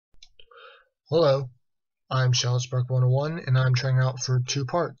Hello, I'm Spark101 and I'm trying out for two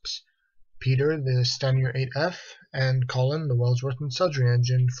parts. Peter, the Stanier 8F, and Colin, the Wellsworth and Sudbury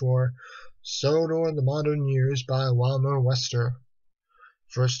engine for Sodor the Modern Years by WildNorWester.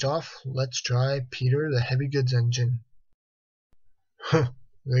 First off, let's try Peter, the Heavy Goods engine. Huh,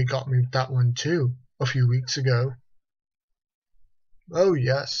 they got me with that one too, a few weeks ago. Oh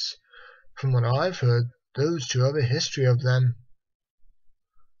yes, from what I've heard, those two have a history of them.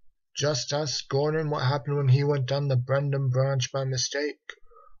 Just ask Gordon what happened when he went down the Brendan branch by mistake,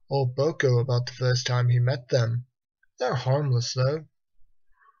 or Boko about the first time he met them. They're harmless, though.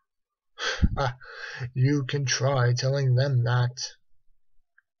 You can try telling them that.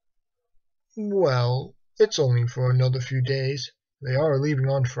 Well, it's only for another few days. They are leaving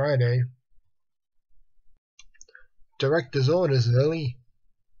on Friday. Director's orders, Lily.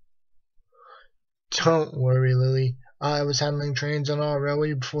 Don't worry, Lily. I was handling trains on our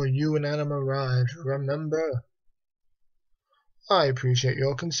railway before you and Adam arrived, remember? I appreciate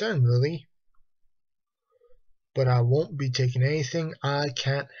your concern, Lily. But I won't be taking anything I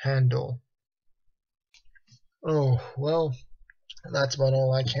can't handle. Oh, well, that's about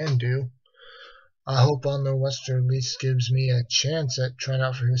all I can do. I hope WildNorWester at least gives me a chance at trying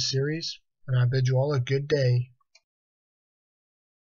out for his series, and I bid you all a good day.